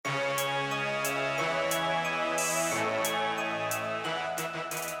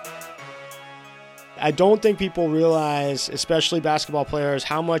I don't think people realize, especially basketball players,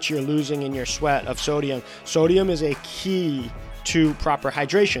 how much you're losing in your sweat of sodium. Sodium is a key to proper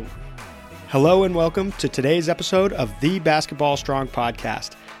hydration. Hello and welcome to today's episode of the Basketball Strong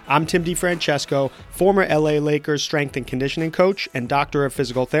Podcast. I'm Tim DeFrancesco, former LA Lakers strength and conditioning coach and doctor of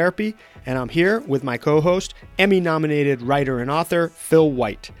physical therapy, and I'm here with my co-host, Emmy-nominated writer and author, Phil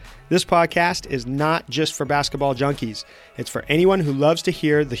White. This podcast is not just for basketball junkies. It's for anyone who loves to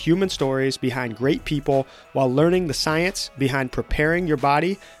hear the human stories behind great people while learning the science behind preparing your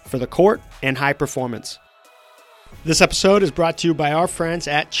body for the court and high performance. This episode is brought to you by our friends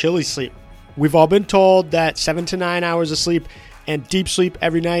at Chili Sleep. We've all been told that 7 to 9 hours of sleep and deep sleep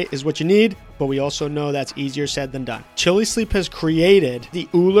every night is what you need, but we also know that's easier said than done. Chili Sleep has created the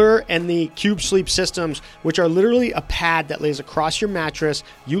Ooler and the Cube Sleep systems, which are literally a pad that lays across your mattress.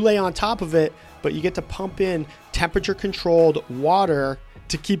 You lay on top of it, but you get to pump in temperature-controlled water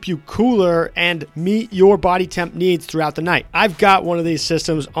to keep you cooler and meet your body temp needs throughout the night. I've got one of these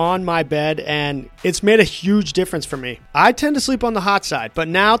systems on my bed, and it's made a huge difference for me. I tend to sleep on the hot side, but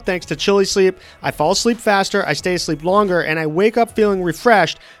now, thanks to Chili Sleep, I fall asleep faster, I stay asleep longer, and I wake up feeling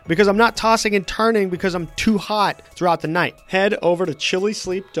refreshed because I'm not tossing and turning because I'm too hot throughout the night. Head over to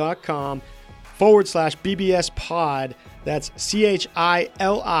chilisleep.com/BBS pod. That's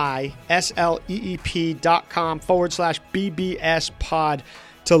CHILISLEEP.com/BBS pod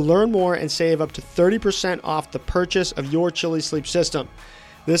to learn more and save up to 30% off the purchase of your Chili Sleep system.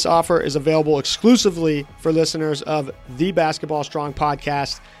 This offer is available exclusively for listeners of the Basketball Strong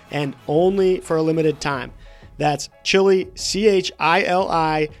podcast and only for a limited time. That's CHILI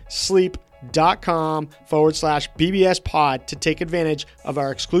sleep.com/BBS pod to take advantage of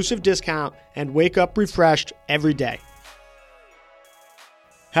our exclusive discount and wake up refreshed every day.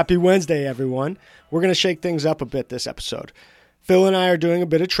 Happy Wednesday, everyone. We're going to shake things up a bit this episode. Phil and I are doing a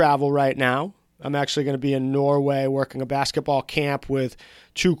bit of travel right now. I'm actually going to be in Norway working a basketball camp with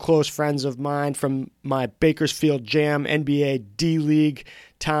two close friends of mine from my Bakersfield Jam NBA D-League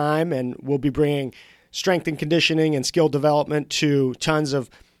time, and we'll be bringing strength and conditioning and skill development to tons of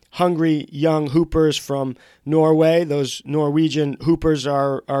hungry young hoopers from Norway. Those Norwegian hoopers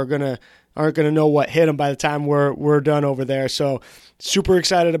aren't gonna know what hit them by the time we're done over there. So super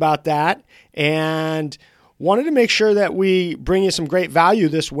excited about that, and wanted to make sure that we bring you some great value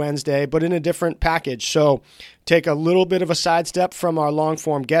this Wednesday, but in a different package. So take a little bit of a sidestep from our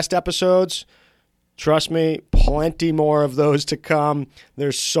long-form guest episodes. Trust me, plenty more of those to come.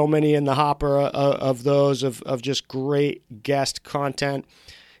 There's so many in the hopper of those, of just great guest content,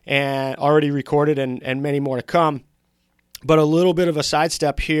 and already recorded and many more to come. But a little bit of a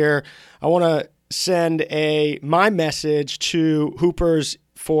sidestep here. I want to send my message to hoopers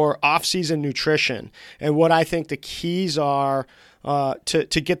for off-season nutrition and what I think the keys are to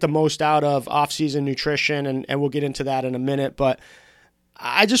get the most out of off-season nutrition, and we'll get into that in a minute. But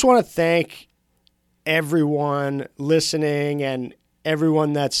I just want to thank everyone listening and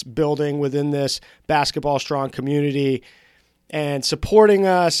everyone that's building within this Basketball Strong community and supporting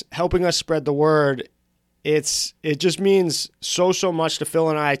us, helping us spread the word. It just means so much to Phil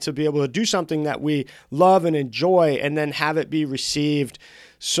and I to be able to do something that we love and enjoy and then have it be received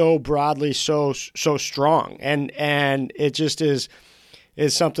so broadly, so strong. And it just is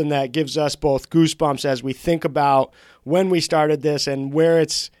something that gives us both goosebumps as we think about when we started this and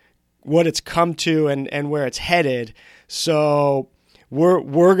what it's come to and where it's headed. So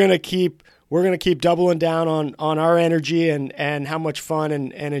we're going to keep doubling down on our energy and how much fun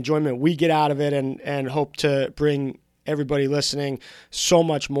and enjoyment we get out of it, and hope to bring everybody listening so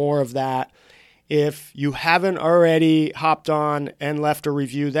much more of that. If you haven't already hopped on and left a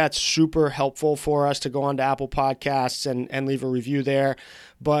review, that's super helpful for us to go on to Apple Podcasts and leave a review there.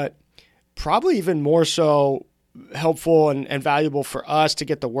 But probably even more so helpful and valuable for us to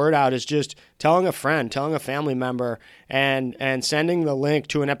get the word out is just telling a friend, telling a family member, and sending the link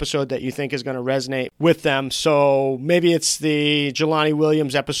to an episode that you think is going to resonate with them. So maybe it's the Jelani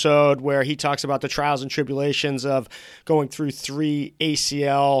Williams episode where he talks about the trials and tribulations of going through 3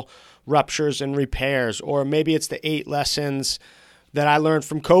 ACL ruptures and repairs, or maybe it's the 8 lessons that I learned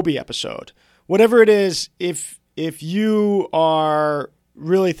from Kobe episode. Whatever it is, if you are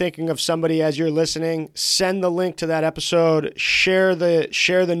really thinking of somebody as you're listening, send the link to that episode, share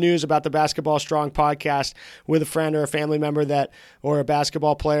the news about the Basketball Strong podcast with a friend or a family member or a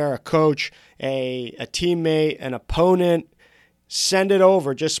basketball player, a coach, a teammate, an opponent. Send it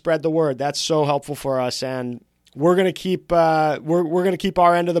over. Just spread the word. That's so helpful for us, and we're gonna keep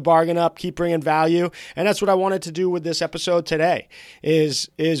our end of the bargain up, keep bringing value, and that's what I wanted to do with this episode today. Is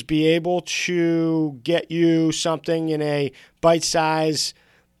be able to get you something in a bite-size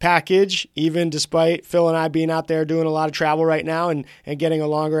package, even despite Phil and I being out there doing a lot of travel right now and getting a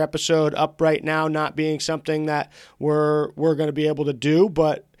longer episode up right now, not being something that we're going to be able to do,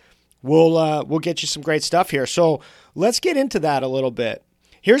 but we'll get you some great stuff here. So let's get into that a little bit.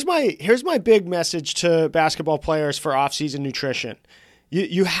 Here's my big message to basketball players for off-season nutrition.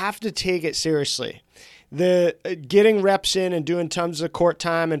 You have to take it seriously. The getting reps in and doing tons of court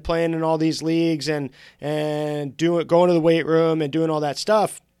time and playing in all these leagues and going to the weight room and doing all that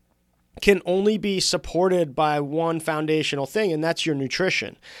stuff can only be supported by one foundational thing, and that's your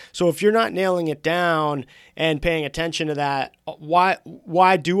nutrition. So if you're not nailing it down and paying attention to that,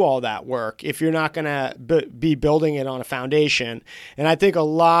 why do all that work if you're not going to be building it on a foundation? And I think a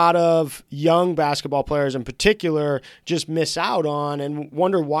lot of young basketball players in particular just miss out on and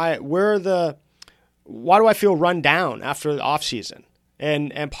wonder why do I feel run down after the offseason?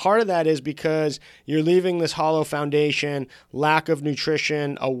 And part of that is because you're leaving this hollow foundation, lack of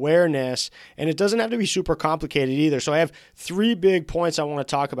nutrition, awareness, and it doesn't have to be super complicated either. So I have 3 big points I want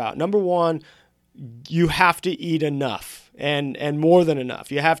to talk about. Number 1, you have to eat enough and more than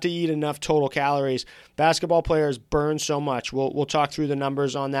enough. You have to eat enough total calories. Basketball players burn so much. We'll talk through the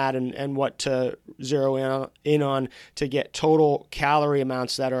numbers on that and what to zero in on to get total calorie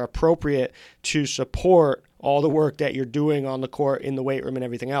amounts that are appropriate to support all the work that you're doing on the court, in the weight room, and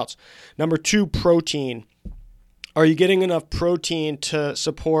everything else. Number 2, protein. Are you getting enough protein to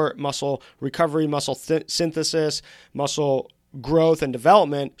support muscle recovery, muscle synthesis, muscle growth and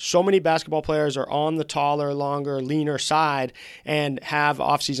development? So many basketball players are on the taller, longer, leaner side and have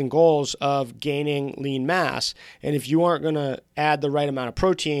off-season goals of gaining lean mass. And if you aren't going to add the right amount of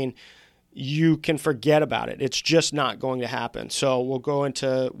protein, you can forget about it. It's just not going to happen. So we'll go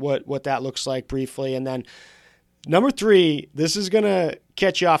into what that looks like briefly. And then number 3, this is going to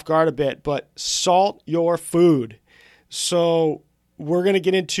catch you off guard a bit, but salt your food. So we're going to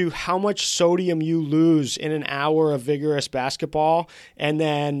get into how much sodium you lose in an hour of vigorous basketball. And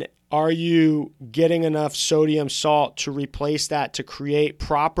then are you getting enough sodium salt to replace that to create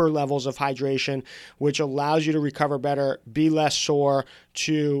proper levels of hydration, which allows you to recover better, be less sore,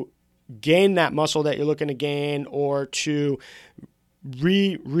 to gain that muscle that you're looking to gain, or to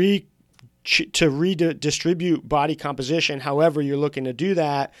redistribute body composition however you're looking to do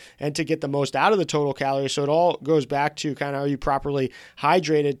that, and to get the most out of the total calories. So it all goes back to kind of, are you properly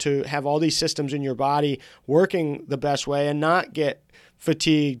hydrated to have all these systems in your body working the best way and not get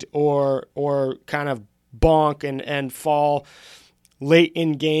fatigued or kind of bonk and fall late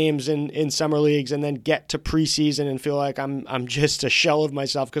in games in summer leagues, and then get to preseason and feel like I'm just a shell of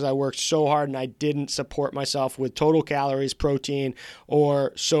myself because I worked so hard and I didn't support myself with total calories, protein,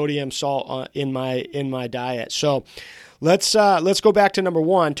 or sodium, salt in my diet. So let's go back to number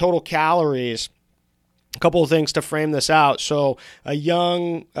 1, total calories. A couple of things to frame this out. So a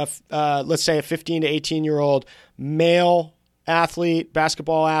young, let's say a 15 to 18-year-old male athlete,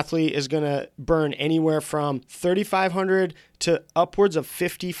 basketball athlete, is going to burn anywhere from 3,500 to upwards of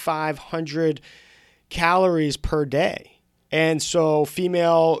 5,500 calories per day. And so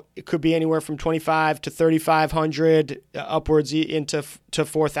female, it could be anywhere from 25 to 3,500 upwards into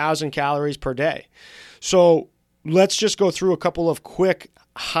 4,000 calories per day. So let's just go through a couple of quick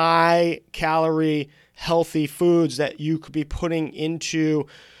high calorie healthy foods that you could be putting into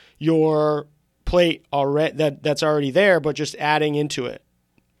your plate already, that's already there, but just adding into it.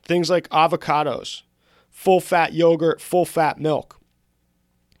 Things like avocados, full fat yogurt, full fat milk.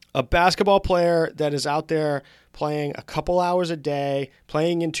 A basketball player that is out there playing a couple hours a day,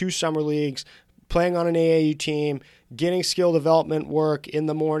 playing in 2 summer leagues, playing on an AAU team, getting skill development work in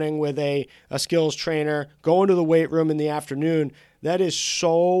the morning with a skills trainer, going to the weight room in the afternoon, that is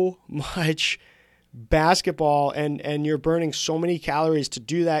so much basketball, and you're burning so many calories to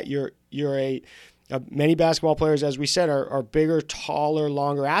do that. Many basketball players, as we said, are bigger, taller,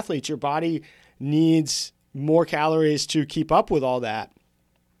 longer athletes. Your body needs more calories to keep up with all that.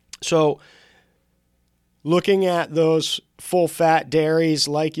 So looking at those full fat dairies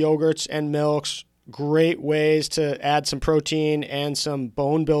like yogurts and milks, great ways to add some protein and some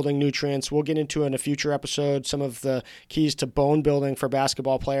bone building nutrients. We'll get into in a future episode some of the keys to bone building for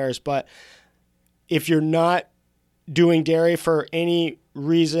basketball players. But if you're not doing dairy for any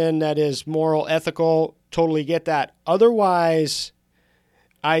reason that is moral, ethical, totally get that. Otherwise,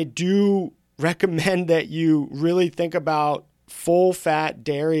 I do recommend that you really think about full fat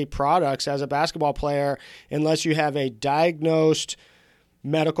dairy products as a basketball player, unless you have a diagnosed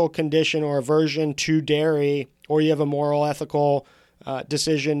medical condition or aversion to dairy, or you have a moral, ethical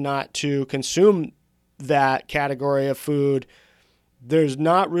decision not to consume that category of food. there's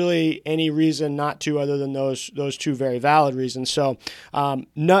not really any reason not to other than those two very valid reasons. So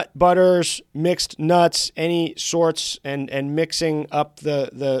nut butters, mixed nuts, any sorts, and mixing up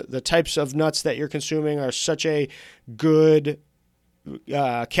the types of nuts that you're consuming are such a good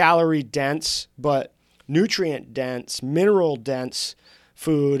calorie dense but nutrient dense, mineral dense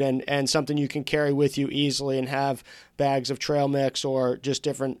food, and something you can carry with you easily and have bags of trail mix or just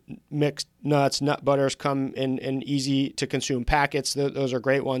different mixed nuts. Nut butters come in easy to consume packets. Those are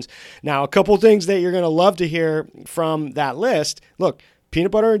great ones. Now, a couple things that you're going to love to hear from that list. Look,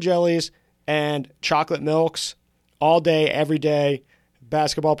 peanut butter and jellies and chocolate milks all day, every day.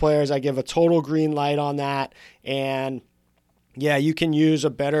 Basketball players, I give a total green light on that. And yeah, you can use a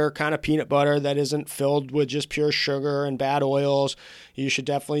better kind of peanut butter that isn't filled with just pure sugar and bad oils. You should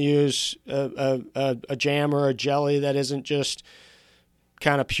definitely use a jam or a jelly that isn't just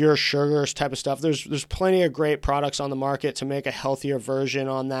kind of pure sugars type of stuff. There's plenty of great products on the market to make a healthier version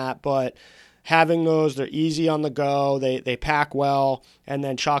on that, but having those, they're easy on the go, they pack well, and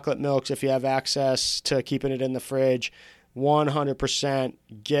then chocolate milks, if you have access to keeping it in the fridge, 100%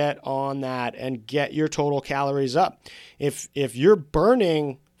 get on that and get your total calories up. If you're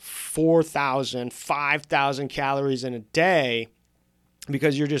burning 4,000, 5,000 calories in a day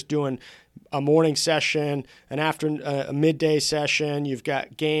because you're just doing a morning session, a midday session, you've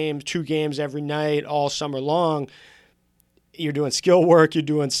got two games every night all summer long, you're doing skill work, you're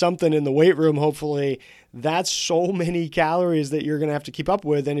doing something in the weight room, hopefully, that's so many calories that you're going to have to keep up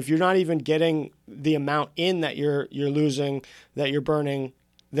with. And if you're not even getting the amount in that you're losing, that you're burning,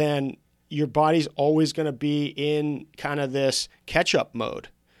 then your body's always going to be in kind of this catch-up mode.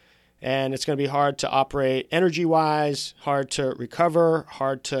 And it's going to be hard to operate energy-wise, hard to recover,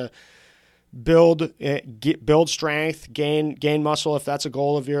 hard to build strength, gain muscle if that's a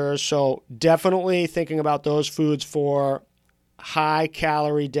goal of yours. So definitely thinking about those foods for high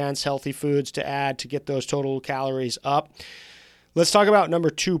calorie dense healthy foods to add to get those total calories up. Let's talk about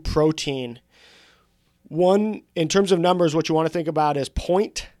number 2, protein. One, in terms of numbers, what you want to think about is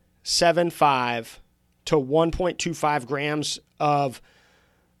 0.75 to 1.25 grams of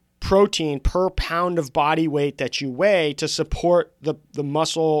protein per pound of body weight that you weigh to support the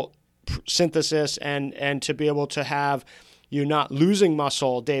muscle synthesis and to be able to have you not losing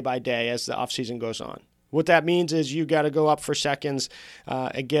muscle day by day as the off season goes on. What that means is you got to go up for seconds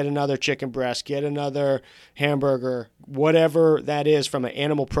and get another chicken breast, get another hamburger, whatever that is from an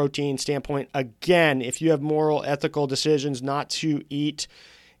animal protein standpoint. Again, if you have moral, ethical decisions not to eat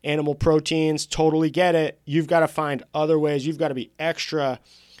animal proteins, totally get it. You've got to find other ways. You've got to be extra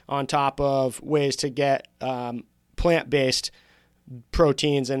on top of ways to get plant-based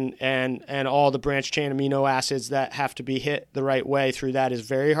proteins and all the branched chain amino acids that have to be hit the right way through that is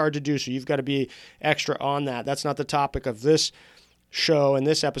very hard to do. So you've got to be extra on that. That's not the topic of this show and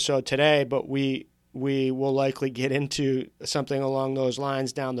this episode today, but we will likely get into something along those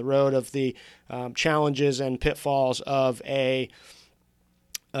lines down the road of the challenges and pitfalls of a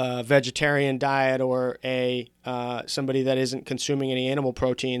vegetarian diet or somebody that isn't consuming any animal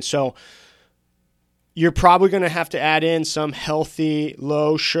protein. So you're probably going to have to add in some healthy,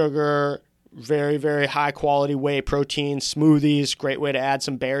 low sugar, very, very high quality whey protein smoothies. Great way to add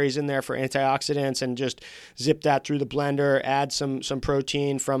some berries in there for antioxidants and just zip that through the blender. Add some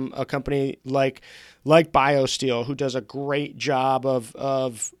protein from a company like BioSteel, who does a great job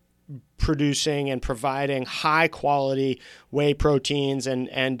of producing and providing high quality whey proteins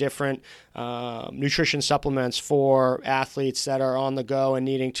and different nutrition supplements for athletes that are on the go and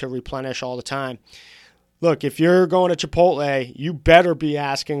needing to replenish all the time. Look, if you're going to Chipotle, you better be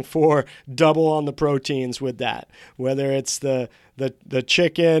asking for double on the proteins with that. Whether it's the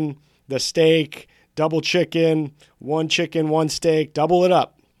chicken, the steak, double chicken, one steak, double it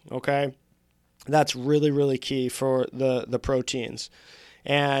up, okay? That's really, really key for the proteins.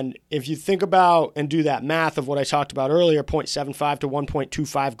 And if you think about and do that math of what I talked about earlier, 0.75 to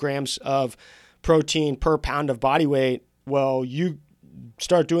 1.25 grams of protein per pound of body weight, well, you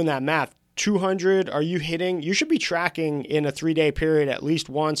start doing that math. 200, are you hitting? You should be tracking in a 3-day period at least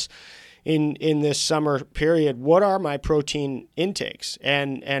once in this summer period. What are my protein intakes?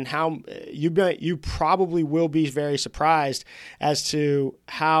 And how you probably will be very surprised as to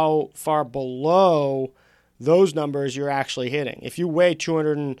how far below those numbers you're actually hitting. If you weigh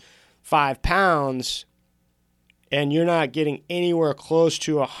 205 pounds and you're not getting anywhere close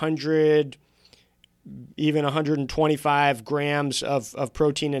to 100, even 125 grams of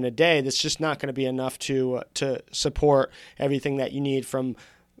protein in a day, that's just not going to be enough to support everything that you need from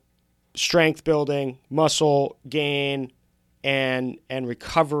strength building, muscle gain, and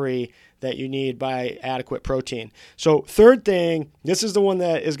recovery that you need by adequate protein. So third thing, this is the one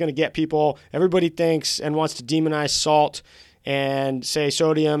that is going to get people. Everybody thinks and wants to demonize salt and say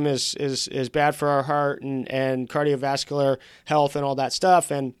sodium is bad for our heart and cardiovascular health and all that stuff.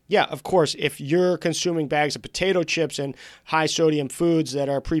 And yeah, of course, if you're consuming bags of potato chips and high sodium foods that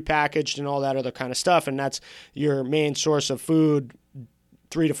are prepackaged and all that other kind of stuff, and that's your main source of food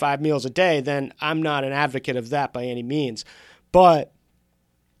 3 to 5 meals a day, then I'm not an advocate of that by any means. But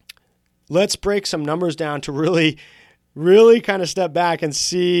let's break some numbers down to really kind of step back and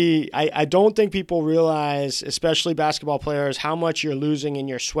see. I don't think people realize, especially basketball players, how much you're losing in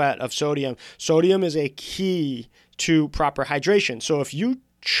your sweat of sodium. Sodium is a key to proper hydration. So if you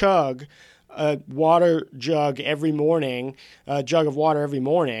chug a water jug every morning, a jug of water every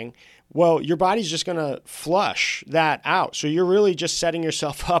morning, well, your body's just going to flush that out. So you're really just setting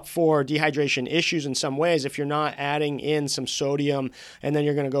yourself up for dehydration issues in some ways if you're not adding in some sodium, and then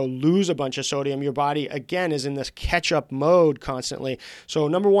you're going to go lose a bunch of sodium. Your body, again, is in this catch-up mode constantly. So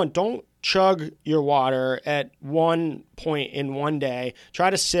number one, don't chug your water at one point in one day. Try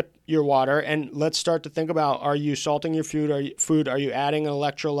to sip your water, and let's start to think about, are you salting your food? Are you adding an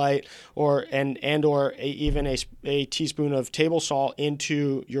electrolyte or even a teaspoon of table salt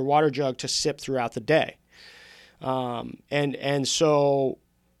into your water jug to sip throughout the day? And so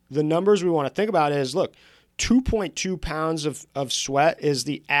the numbers we want to think about is, look, 2.2 pounds of sweat is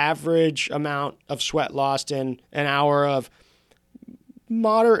the average amount of sweat lost in an hour of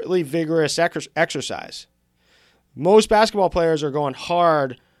moderately vigorous exercise. Most basketball players are going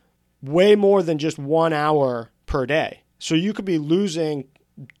hard way more than just 1 hour per day. So you could be losing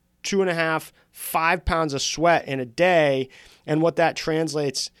 2.5, 5 pounds of sweat in a day. And what that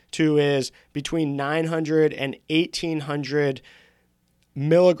translates to is between 900 and 1,800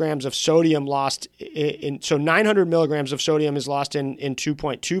 milligrams of sodium lost. So 900 milligrams of sodium is lost in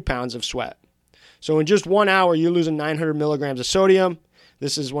 2.2 pounds of sweat. So in just 1 hour, you're losing 900 milligrams of sodium.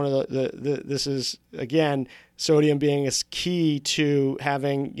 This is one of this is, again, sodium being a key to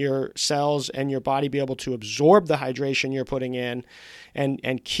having your cells and your body be able to absorb the hydration you're putting in,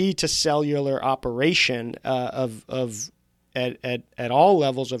 and key to cellular operation at all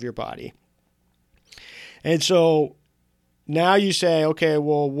levels of your body. And so now you say, okay,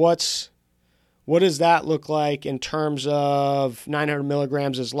 well, what does that look like in terms of 900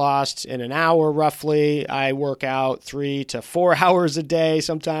 milligrams is lost in an hour roughly? I work out 3 to 4 hours a day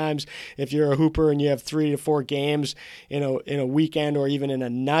sometimes. If you're a hooper and you have 3 to 4 games in a weekend or even in a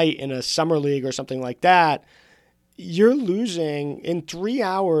night in a summer league or something like that, you're losing in 3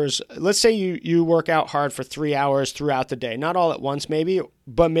 hours. Let's say you work out hard for 3 hours throughout the day, not all at once maybe,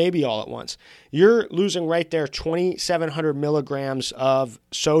 but maybe all at once. You're losing right there 2,700 milligrams of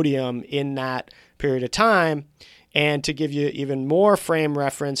sodium in that period of time. And to give you even more frame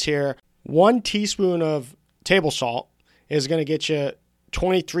reference here, 1 teaspoon of table salt is going to get you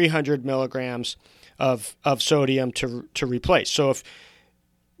 2,300 milligrams of sodium to replace. So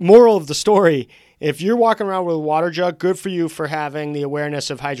moral of the story, if you're walking around with a water jug, good for you for having the awareness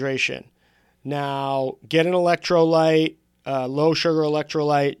of hydration. Now, get an electrolyte, low sugar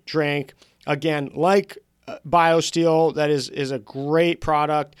electrolyte drink. Again, like BioSteel, that is a great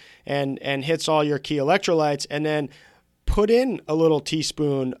product and hits all your key electrolytes. And then put in a little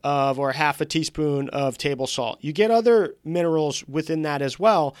teaspoon or half a teaspoon of table salt. You get other minerals within that as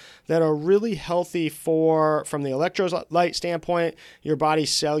well that are really healthy from the electrolyte standpoint, your body's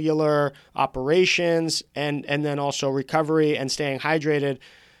cellular operations, and then also recovery and staying hydrated.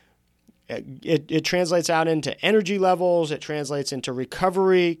 It translates out into energy levels. It translates into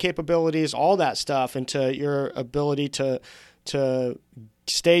recovery capabilities, all that stuff, into your ability to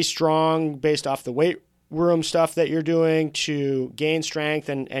stay strong based off the weight room stuff that you're doing, to gain strength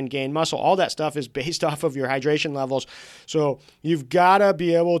and gain muscle. All that stuff is based off of your hydration levels. So you've got to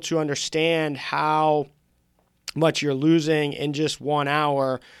be able to understand how much you're losing in just 1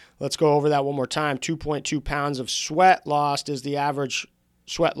 hour. Let's go over that one more time. 2.2 pounds of sweat lost is the average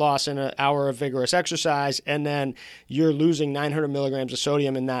sweat loss in an hour of vigorous exercise, and then you're losing 900 milligrams of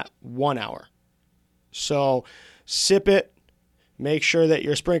sodium in that 1 hour. So sip it. Make sure that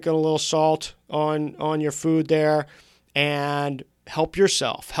you're sprinkling a little salt on your food there, and help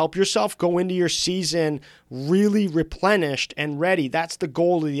yourself. Help yourself go into your season really replenished and ready. That's the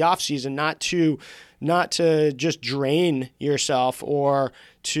goal of the off season, not to just drain yourself or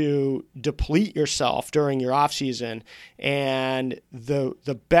to deplete yourself during your off season. And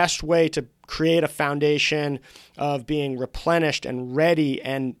the best way to create a foundation of being replenished and ready,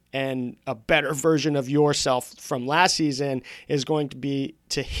 and a better version of yourself from last season is going to be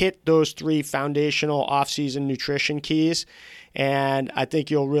to hit those 3 foundational off-season nutrition keys. And I think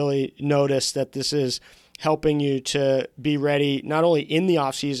you'll really notice that this is helping you to be ready not only in the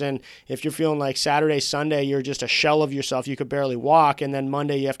off season. If you're feeling like Saturday, Sunday, you're just a shell of yourself, you could barely walk, and then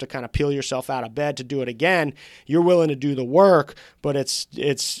Monday you have to kind of peel yourself out of bed to do it again. You're willing to do the work, but it's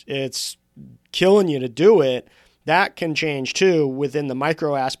killing you to do it. That can change too within the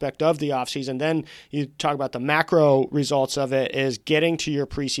micro aspect of the offseason. Then you talk about the macro results of it is getting to your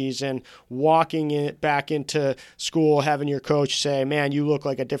preseason, walking it back into school, having your coach say, man, you look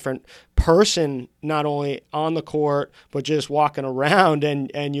like a different person, not only on the court, but just walking around,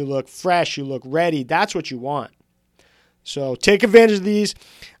 and you look fresh, you look ready. That's what you want. So take advantage of these.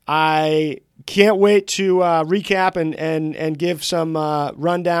 I can't wait to recap and give some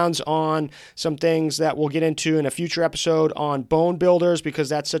rundowns on some things that we'll get into in a future episode on bone builders, because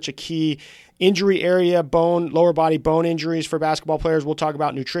that's such a key injury area, lower body bone injuries for basketball players. We'll talk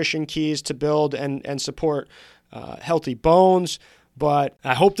about nutrition keys to build and support healthy bones. But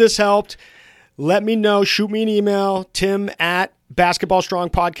I hope this helped. Let me know. Shoot me an email,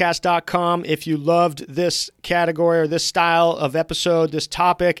 tim@basketballstrongpodcast.com, if you loved this category or this style of episode, this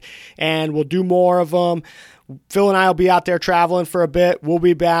topic, and we'll do more of them. Phil and I will be out there traveling for a bit. We'll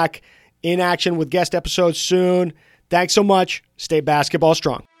be back in action with guest episodes soon. Thanks so much. Stay basketball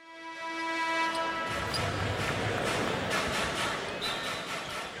strong.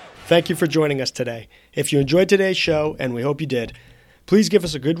 Thank you for joining us today. If you enjoyed today's show, and we hope you did, please give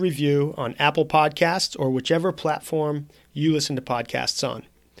us a good review on Apple Podcasts or whichever platform you listen to podcasts on.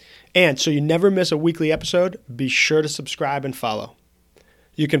 And so you never miss a weekly episode, be sure to subscribe and follow.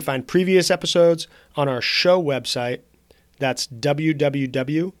 You can find previous episodes on our show website. That's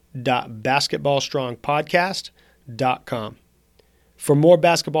www.basketballstrongpodcast.com. For more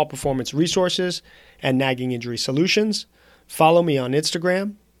basketball performance resources and nagging injury solutions, follow me on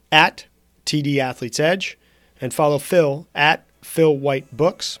Instagram @TDAthletesEdge and follow Phil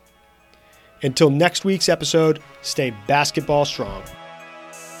 @PhilWhiteBooks. Until next week's episode, stay basketball strong.